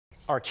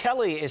R.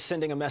 Kelly is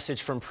sending a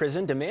message from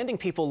prison demanding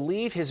people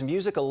leave his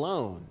music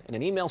alone. In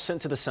an email sent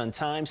to the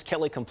Sun-Times,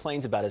 Kelly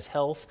complains about his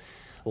health,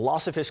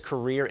 loss of his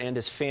career, and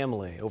his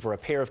family over a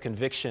pair of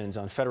convictions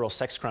on federal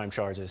sex crime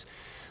charges.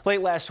 Late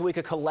last week,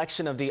 a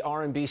collection of the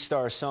R&B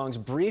star's songs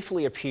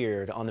briefly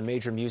appeared on the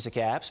major music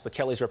apps, but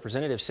Kelly's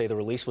representatives say the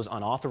release was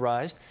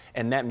unauthorized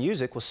and that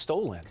music was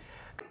stolen.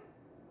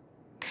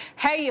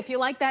 Hey, if you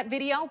like that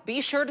video, be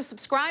sure to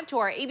subscribe to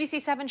our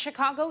ABC7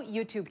 Chicago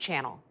YouTube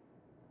channel.